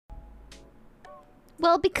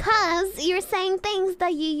Well, because you're saying things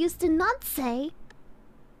that you used to not say.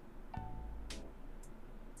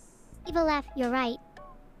 Evil laugh, you're right.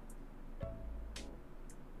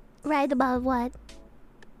 Right about what?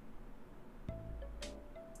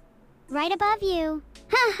 Right above you.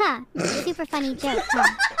 Haha! Super funny joke, huh?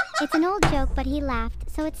 It's an old joke, but he laughed,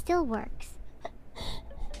 so it still works.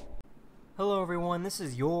 Hello everyone, this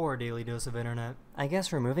is your daily dose of internet. I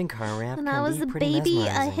guess removing car wrap When can I was be a pretty baby, I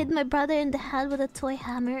mesmerizing. hit my brother in the head with a toy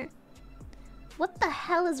hammer. What the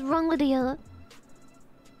hell is wrong with you?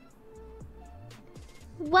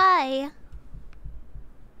 Why?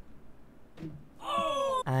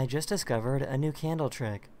 I just discovered a new candle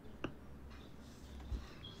trick.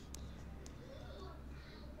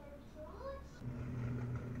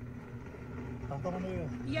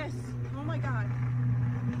 Yes. Oh my god.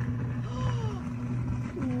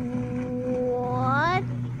 What?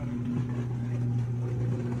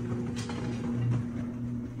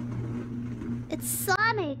 It's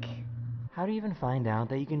Sonic. How do you even find out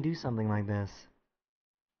that you can do something like this?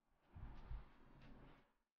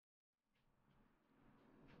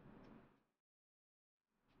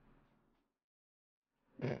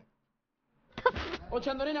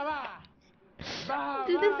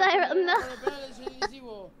 Do the siren. No.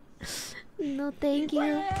 No, thank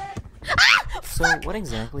you. So what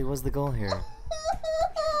exactly was the goal here?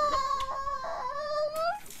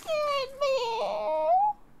 Scared me.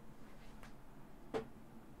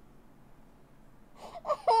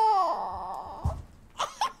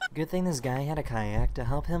 Good thing this guy had a kayak to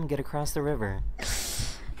help him get across the river.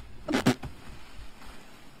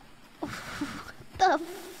 The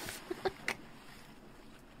fuck?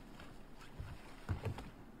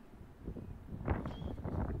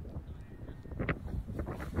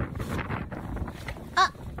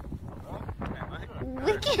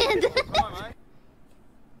 Wicked.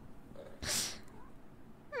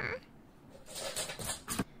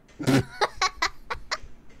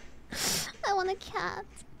 I want a cat.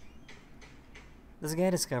 This guy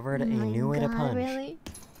discovered Oh a my new way to God, punch. Really?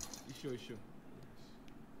 Еще.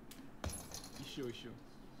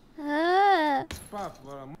 Ah. Пап,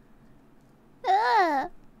 Ah.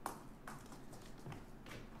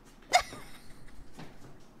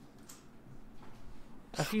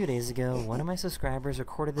 A few days ago, one of my subscribers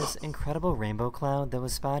recorded this incredible rainbow cloud that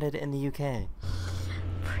was spotted in the UK.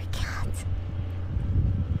 Poor cat.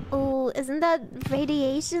 Oh, isn't that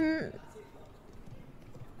radiation?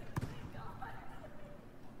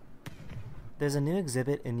 There's a new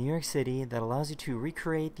exhibit in New York City that allows you to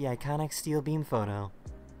recreate the iconic steel beam photo.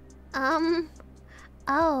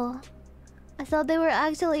 Oh. I thought they were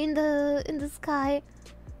actually in the sky.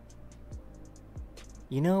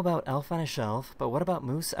 You know about Elf on a Shelf, but what about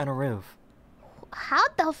Moose on a Roof? How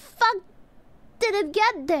the fuck did it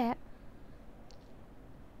get there?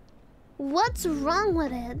 What's wrong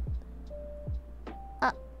with it?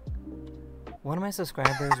 One of my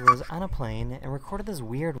subscribers was on a plane and recorded this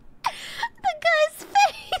weird... The guy's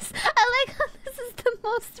face! I like how this is the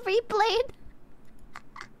most replayed.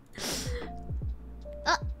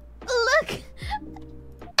 Look!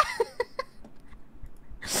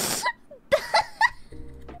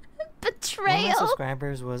 One of my Betrayal!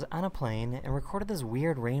 subscribers was on a plane and recorded this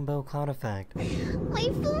weird rainbow cloud effect. My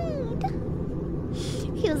food!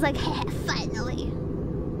 He was like, hey, finally!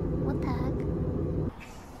 What the heck?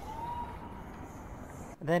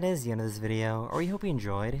 That is the end of this video, or we hope you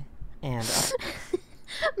enjoyed, and...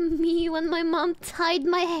 Me when my mom tied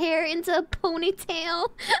my hair into a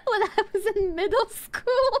ponytail when I was in middle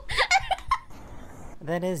school.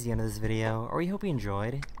 that is the end of this video, or we hope you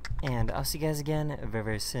enjoyed, and I'll see you guys again very,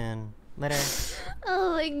 very soon. Later.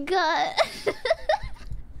 Oh my god.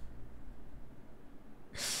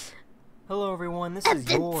 Hello everyone, this is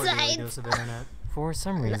your daily dose of internet. For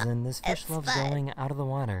some reason, this fish loves going out of the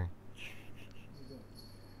water.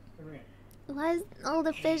 Why is all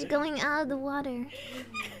the fish going out of the water?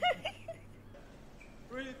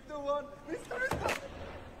 3, 2, 1,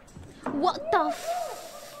 What the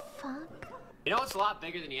fuck? You know it's a lot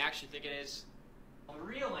bigger than you actually think it is? Well, the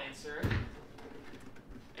real answer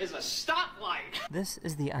is a stoplight. This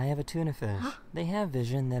is the eye of a tuna fish. They have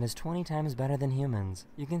vision that is 20 times better than humans.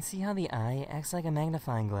 You can see how the eye acts like a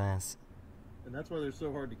magnifying glass. And that's why they're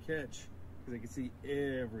so hard to catch, because they can see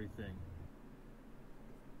everything.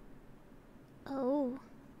 Oh.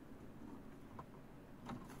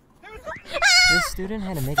 This student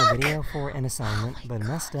had to make a video for an assignment, but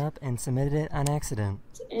messed up and submitted it on accident.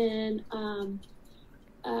 And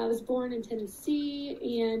I was born in Tennessee,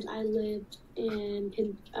 and I lived in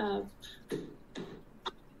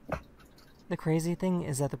The crazy thing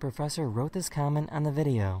is that the professor wrote this comment on the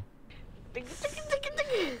video.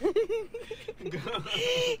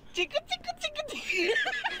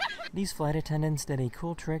 These flight attendants did a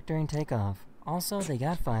cool trick during takeoff. Also, they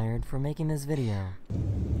got fired for making this video.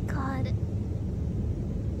 God.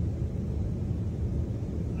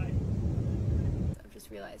 I've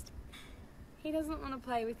just realized. He doesn't want to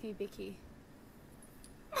play with you, Vicky.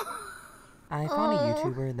 I found a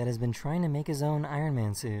YouTuber that has been trying to make his own Iron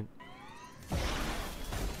Man suit.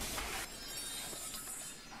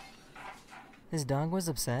 His dog was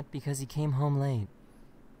upset because he came home late.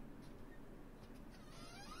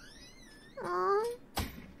 Aw.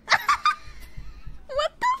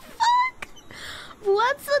 What the fuck?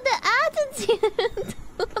 What's with the attitude?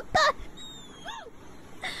 What the?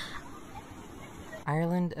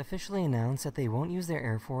 Ireland officially announced that they won't use their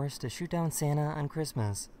Air Force to shoot down Santa on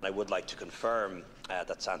Christmas. I would like to confirm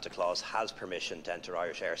that Santa Claus has permission to enter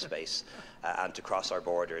Irish airspace and to cross our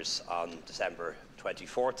borders on December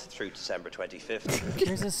 24th through December 25th.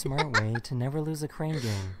 There's a smart way to never lose a crane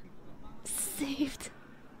game. Saved.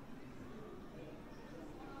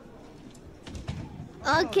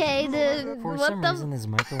 Okay, the For what some the? reason, this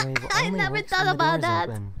microwave I only never works thought when the about door's that.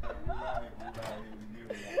 open.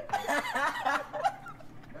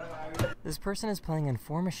 This person is playing on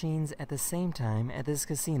 4 machines at the same time at this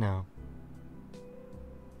casino.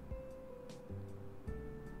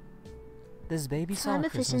 This baby saw Time a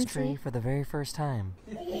Christmas efficiency. tree for the very first time.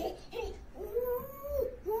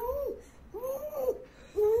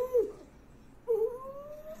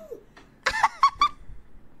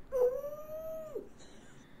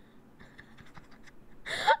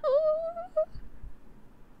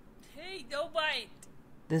 Hey, don't bite!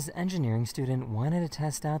 This engineering student wanted to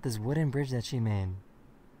test out this wooden bridge that she made.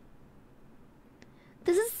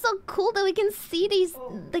 This is so cool that we can see these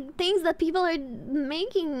like things that people are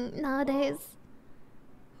making nowadays.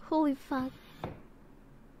 Holy fuck.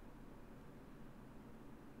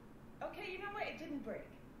 Okay, you know what? It didn't break.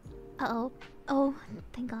 Uh-oh. Oh,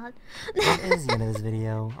 thank God. That is the end of this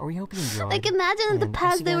video. We hope you enjoyed. Like, imagine in the and I'll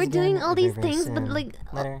past see they you were guys doing again all very, these very things, but soon. like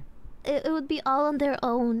Later. it would be all on their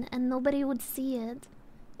own and nobody would see it.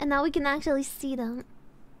 And now we can actually see them.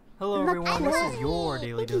 Hello Look everyone, this at is your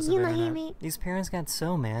daily Look at dose of you, internet. Naomi. These parents got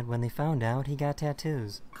so mad when they found out he got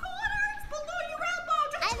tattoos. I'm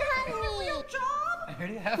hungry. I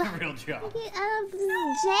already have a real job. Jay.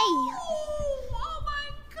 Oh my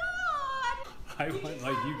god! I went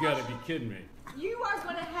like, you gotta be kidding me. You are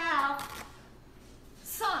gonna have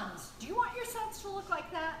sons. Do you want your sons to look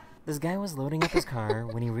like that? This guy was loading up his car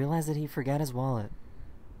when he realized that he forgot his wallet.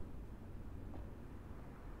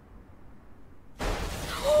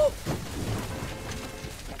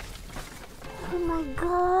 Oh my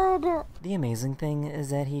God. The amazing thing is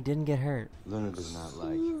that he didn't get hurt. Luna does not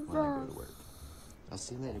like when I go to work. I'll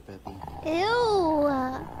see you later, Peppy. Ew.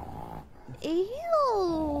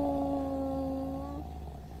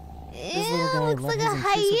 This little guy Looks let like a his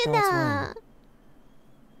intrusive thoughts hyena.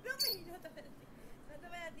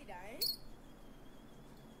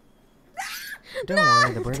 Don't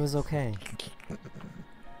worry, the bird was okay.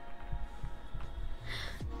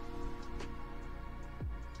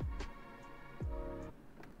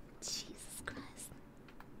 Jesus Christ.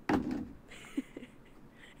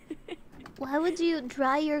 Why would you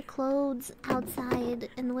dry your clothes outside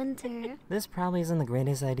in winter? This probably isn't the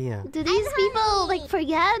greatest idea. Do these people like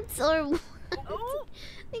forget or what?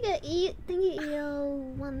 They got eat. They get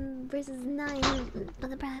 1 versus 9. Blah,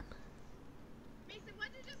 blah, blah.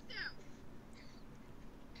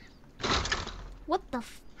 What the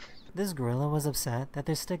f? This gorilla was upset that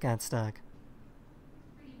their stick got stuck.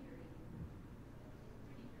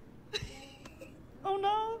 Oh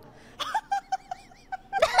no!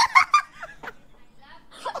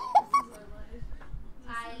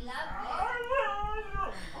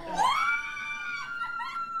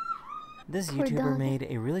 This Poor YouTuber dog. made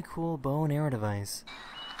a really cool bow and arrow device.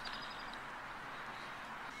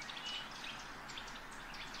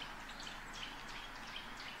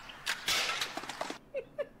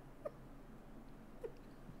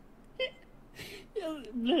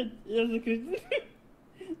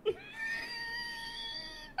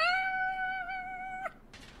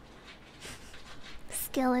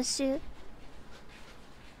 Skill issue.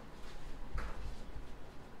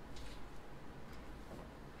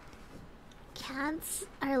 Cats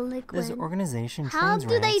are liquid. This organization How trains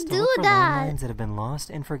do they rats to do look for that? landmines that have been lost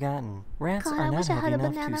and forgotten. Rats God, I are not wish I heavy had a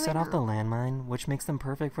enough banana to set right off the landmine, which makes them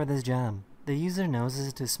perfect for this job. They use their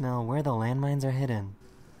noses to smell where the landmines are hidden.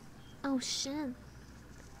 Oh shit.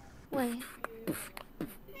 Wait.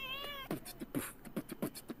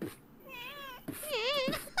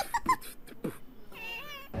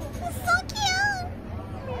 It's so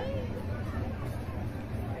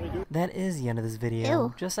cute. That is the end of this video.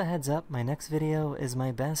 Ew. Just a heads up, my next video is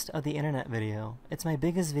my best of the internet video. It's my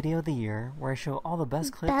biggest video of the year, where I show all the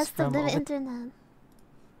best clips Best from of the all the... internet.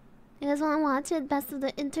 You guys wanna watch it? Best of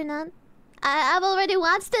the internet? I've already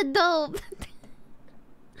watched it though.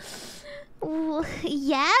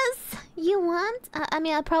 Yes? You want? I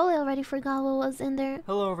mean, I probably already forgot what was in there.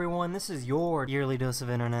 Hello everyone, this is your yearly dose of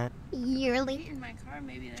internet. Yearly? In my car,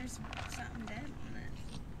 maybe there's something dead on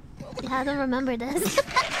it. Yeah, I don't remember this.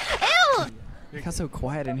 Ew! It got so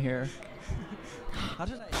quiet in here. How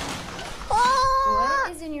did I... Oh!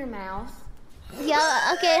 What is in your mouth?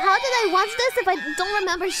 Yeah, okay, how did I watch this if I don't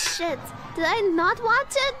remember shit? Did I not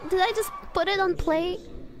watch it? Did I just put it on play?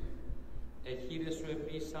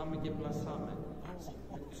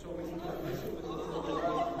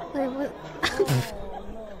 Wait, what?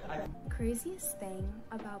 Craziest thing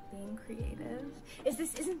about being creative is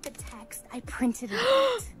this isn't the text. I printed it.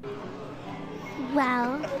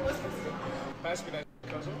 Wow.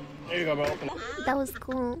 There you go, bro. That was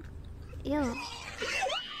cool. Ew.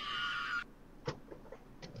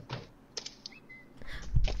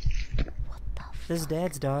 His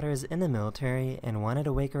dad's daughter is in the military and wanted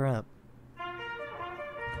to wake her up.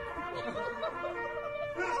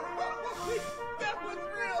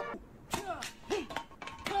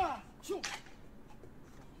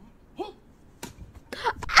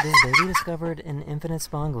 This baby discovered an infinite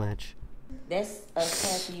spawn glitch. That's a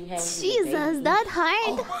tattoo you have. Jesus, that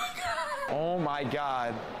hard? Oh my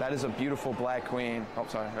god, that is a beautiful black queen. Oh,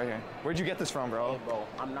 sorry, okay. Where'd you get this from, bro? Hey, bro,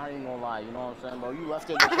 I'm not even gonna lie, you know what I'm saying, bro? You left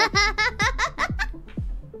it.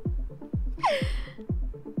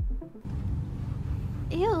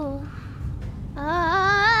 Ew.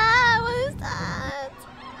 Ah, what is that?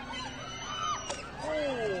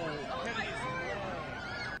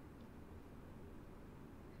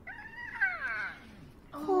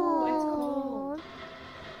 Oh, it's cold.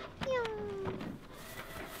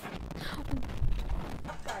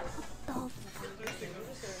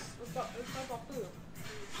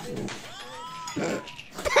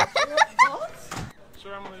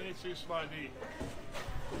 Sir, I'm gonna need to use my ID.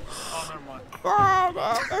 Oh, never mind. God,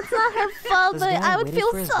 it's not her fault, This but guy I would waited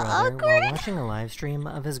feel for his so brother while awkward. watching a live stream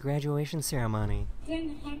of his graduation ceremony.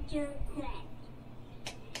 Hunter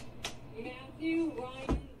Craft. Matthew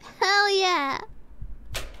Ryan. Hell yeah.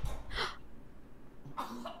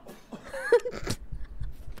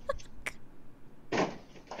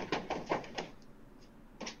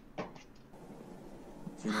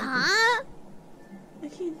 Huh? I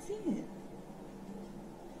can't see it.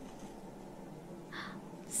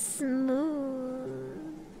 Smooth.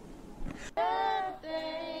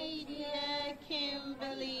 Birthday, dear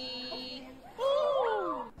Kimberly.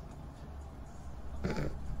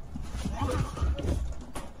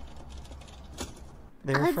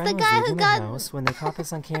 Their That's friend the was guy who leaving the got- house when they caught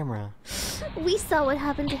this on camera. We saw what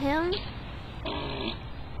happened to him.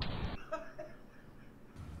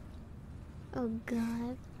 Oh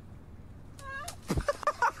god.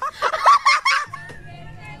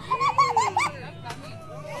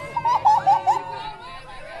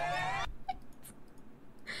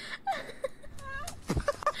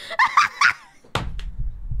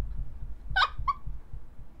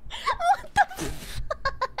 What the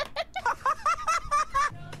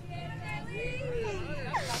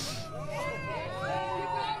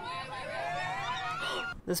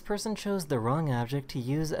This person chose the wrong object to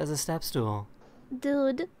use as a step stool.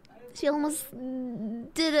 Dude, she almost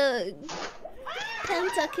did a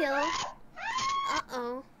pentakill.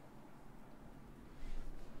 Uh-oh.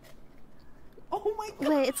 Oh my god.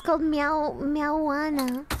 Wait, it's called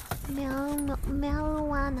Meowana.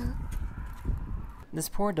 Meowana. This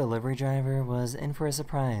poor delivery driver was in for a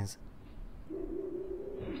surprise.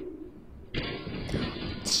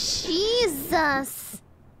 Jesus!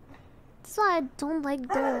 That's why I don't like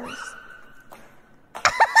doors.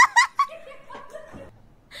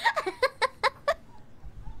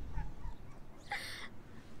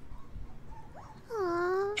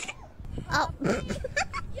 Aww. Oh. What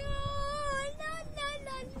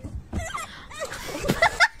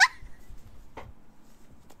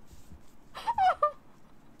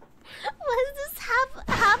is this?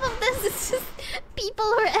 Half of this is just people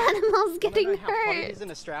or animals getting How hot it hurt. is in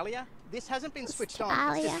Australia? This hasn't been switched on. It's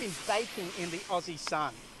Australia. just been baking in the Aussie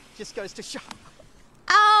sun. Just goes to show.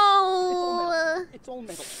 Oh! It's all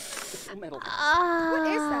metal. It's all metal. What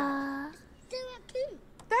is that?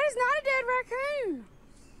 That is not a dead raccoon.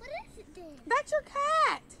 What is it then? That's your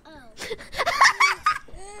cat.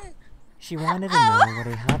 She wanted to know what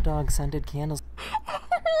a hot dog scented candles.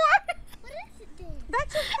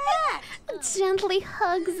 That's your cat. Gently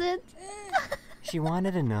hugs it. She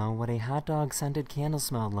wanted to know what a hot dog scented candle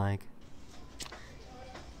smelled like.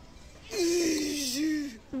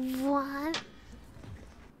 What?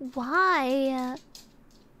 Why?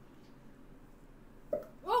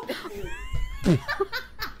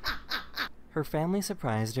 Her family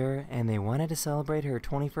surprised her, and they wanted to celebrate her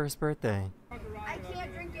 21st birthday. I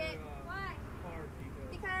can't drink it. Why?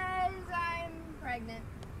 Because I'm pregnant.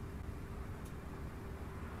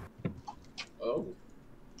 Oh.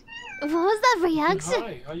 What was that reaction?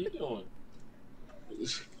 Hi, how you doing?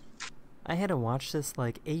 I had to watch this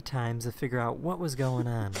like 8 times to figure out what was going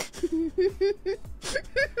on. I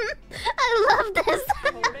love this.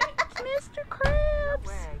 Mr. Krabs.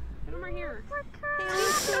 Come over here.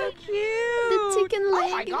 He's so cute. The chicken leg. Oh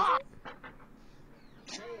my god.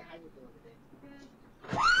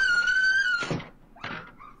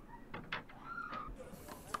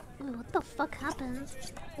 Wait, what the fuck happened?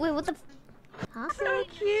 Wait, what the? Huh? So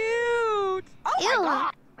cute. Oh Ew. my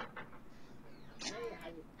god.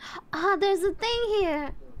 Ah, there's a thing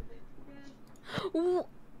here.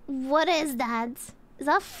 What is that? Is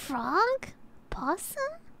that a frog?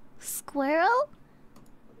 Possum? Squirrel?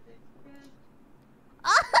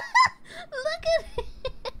 Look at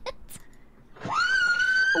it!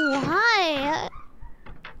 Why?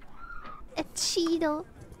 A Cheeto.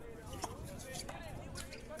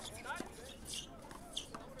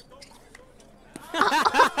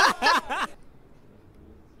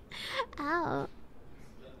 Ow.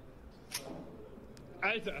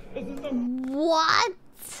 What?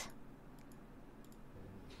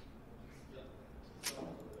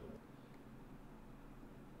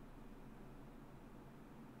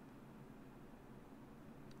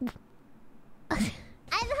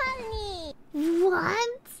 I'm hungry.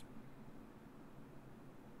 What?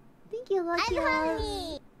 I think you're lucky. I'm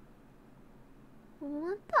hungry.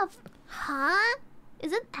 What the huh?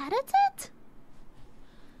 Is it edited?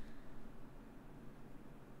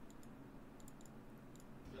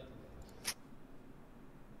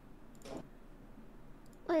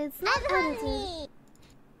 Wait, it's not edited. I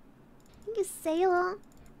think it's Sailor.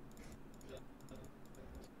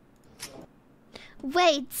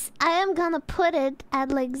 Wait, I am gonna put it at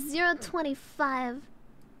like 0.25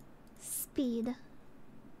 speed.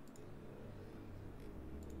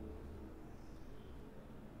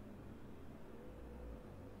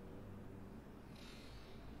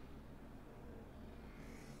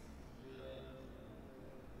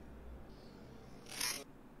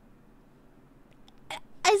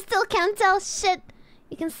 I still can't tell shit.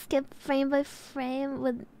 You can skip frame by frame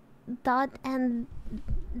with dot and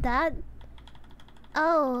that.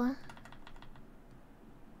 Oh.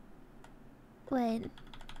 Wait.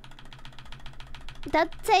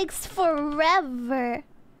 That takes forever.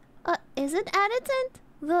 Is it edited?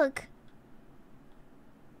 Look.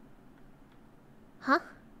 Huh?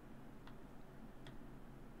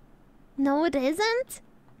 No, it isn't.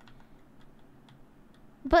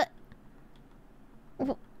 But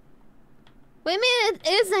wait a minute, it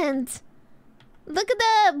isn't. Look at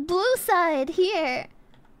the blue side here.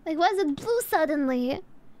 Like, why is it blue suddenly?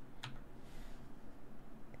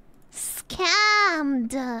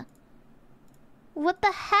 Scammed. What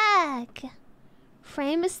the heck?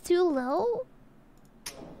 Frame is too low?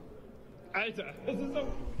 Avery.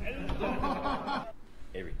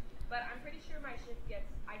 But I'm pretty sure my shift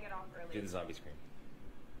I get off early. Do the zombie scream.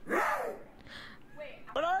 Wait.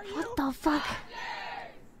 What are you? What the fuck?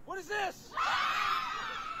 What is this?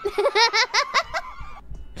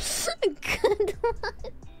 Good one.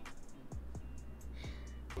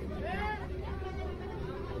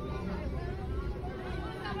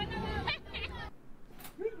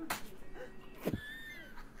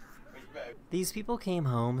 These people came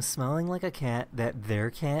home smelling like a cat that their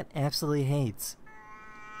cat absolutely hates.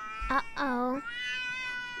 Uh-oh.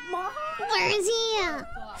 Where is he?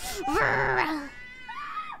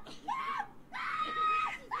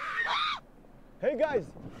 Hey guys!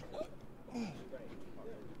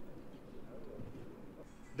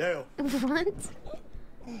 Dale. What?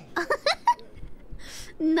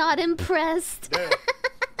 Not impressed. Dale.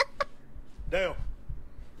 Dale.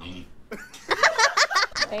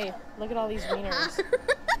 Hey, look at all these wieners.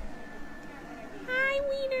 Hi,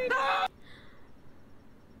 wiener.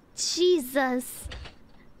 Jesus.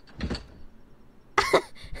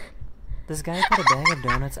 This guy put a bag of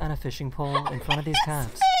donuts on a fishing pole in front of these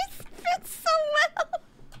cops. Face fits so well.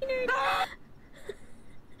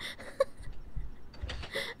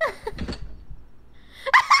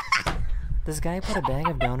 This guy put a bag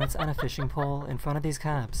of donuts on a fishing pole in front of these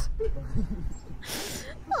cops.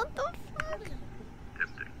 What the fuck?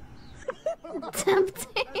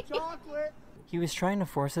 Tempting. Chocolate. He was trying to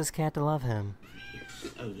force his cat to love him.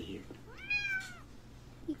 Sit over here.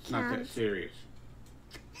 You It's not that can't. serious.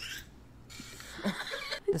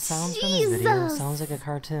 The sounds from his video Jesus! sounds like a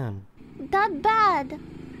cartoon. That bad.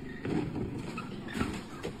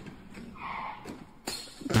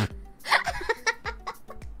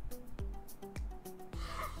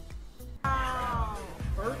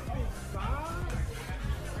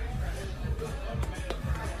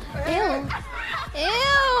 Ew.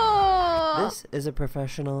 Ew. This is a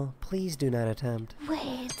professional. Please do not attempt.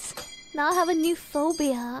 Wait. Now I have a new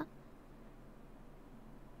phobia.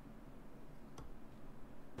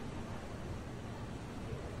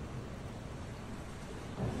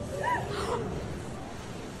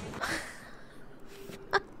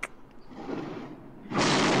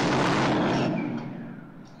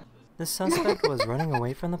 The suspect was running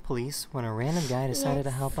away from the police when a random guy decided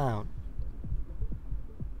to help out.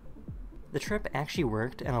 The trip actually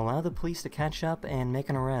worked and allowed the police to catch up and make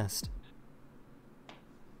an arrest.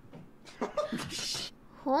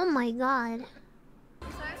 Oh my god.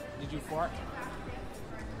 Did you fart?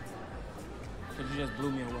 Cause you just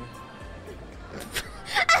blew me away.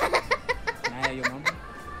 Can I have your number? Do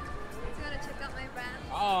you want to check out my brand?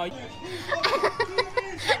 Oh,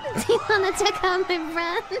 Do you wanna check out my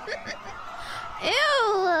brand?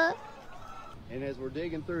 Ew! And as we're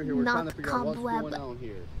digging through here, we're Not trying to figure out what's cobweb. going on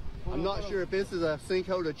here. I'm not sure if this is a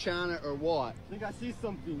sinkhole to China or what. I think I see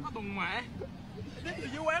something. Is this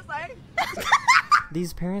the USA?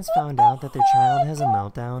 These parents found out that their child has a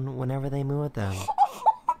meltdown whenever they moo at them.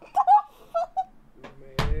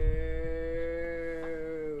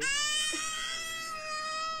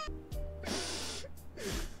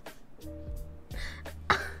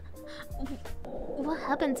 What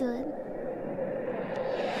happened to it?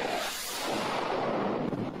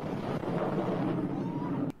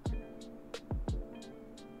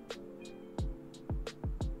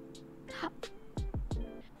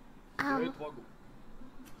 Ow.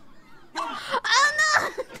 Oh no!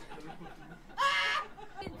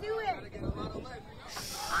 Do it!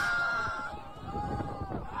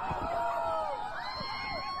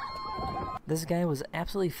 This guy was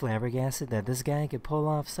absolutely flabbergasted that this guy could pull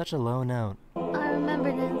off such a low note. I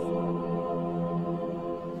remember this.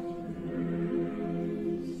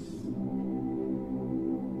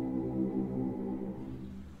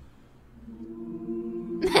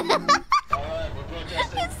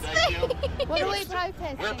 What are we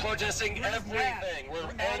protesting? We're protesting everything. We're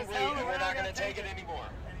angry and we're not going to take it anymore.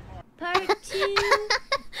 Part 2.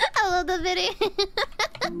 I love the video.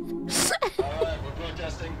 Alright, we're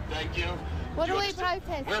protesting. Thank you. What are we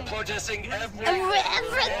protesting? We're protesting everything.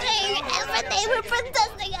 Everything. We're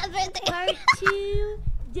protesting everything. Part 2,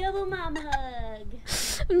 double mom hug.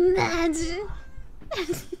 Imagine.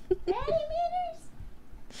 Millimeters.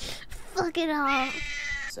 Fuck it all.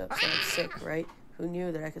 So I'm sick, right? Who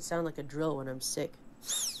knew that I could sound like a drill when I'm sick?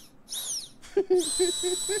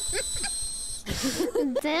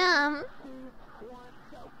 Damn.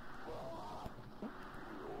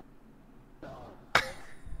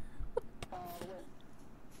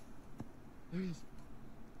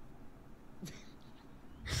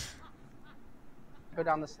 Go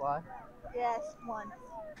down the slide. Yes, one.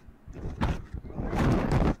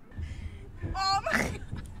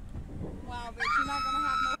 Wow, bitch, you're not gonna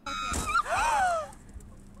have no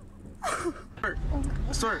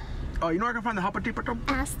fucking. Sir, you know I can find the hoppity patum?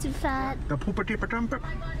 Ass too fat. The poopity patum?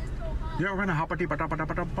 You know I can find the hoppity patum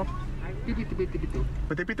patum?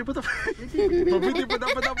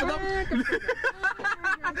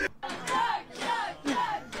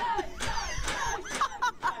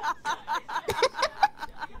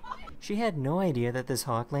 She had no idea that this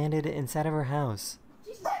hawk landed inside of her house.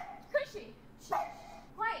 Cushy.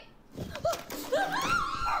 Quiet.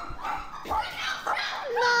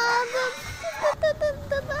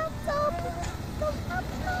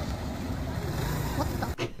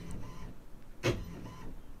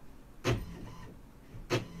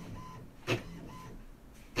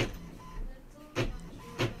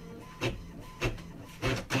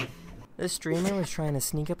 This streamer was trying to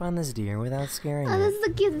sneak up on this deer without scaring Oh, it. this is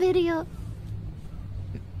a cute video.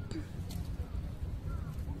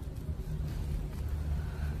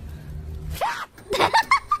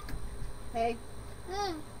 Hey,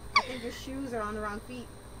 I think your shoes are on the wrong feet.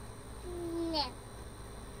 No,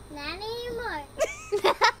 not anymore.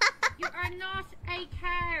 You are not a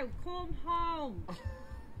cow. Come home.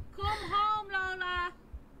 Come home, Lola.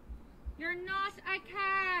 You're not a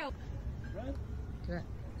cow.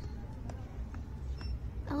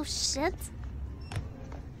 Oh shit.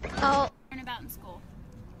 Oh. Learn about in school.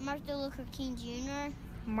 Martin Luther King Jr.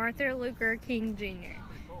 Martin Luther King Jr.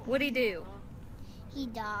 What'd he do? He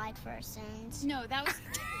died for our sins. No, that was...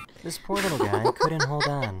 This poor little guy couldn't hold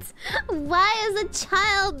on. Why is a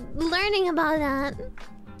child learning about that?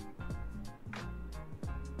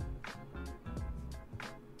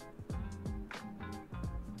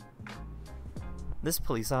 This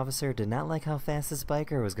police officer did not like how fast this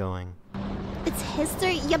biker was going. It's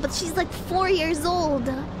history? Yeah, but she's like 4 years old.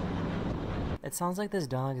 It sounds like this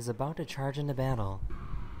dog is about to charge into battle.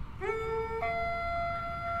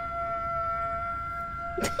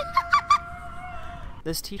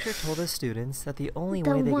 This teacher told his students that the only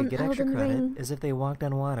way they could get extra credit is if they walked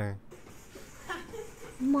on water.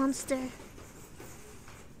 Monster.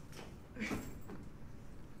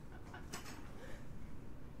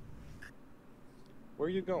 Where are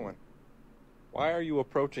you going? Why are you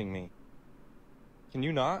approaching me? Can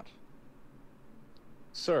you not?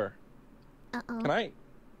 Sir. Uh-oh. Can I?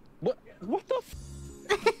 What the f?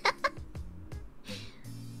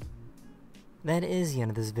 That is the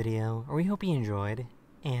end of this video. We hope you enjoyed.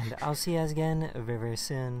 And I'll see you guys again very, very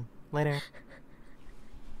soon. Later.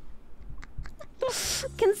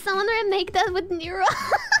 Can someone remake that with Nero?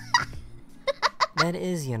 That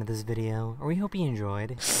is the end of this video. We hope you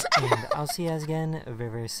enjoyed. And I'll see you guys again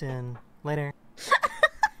very, very soon. Later.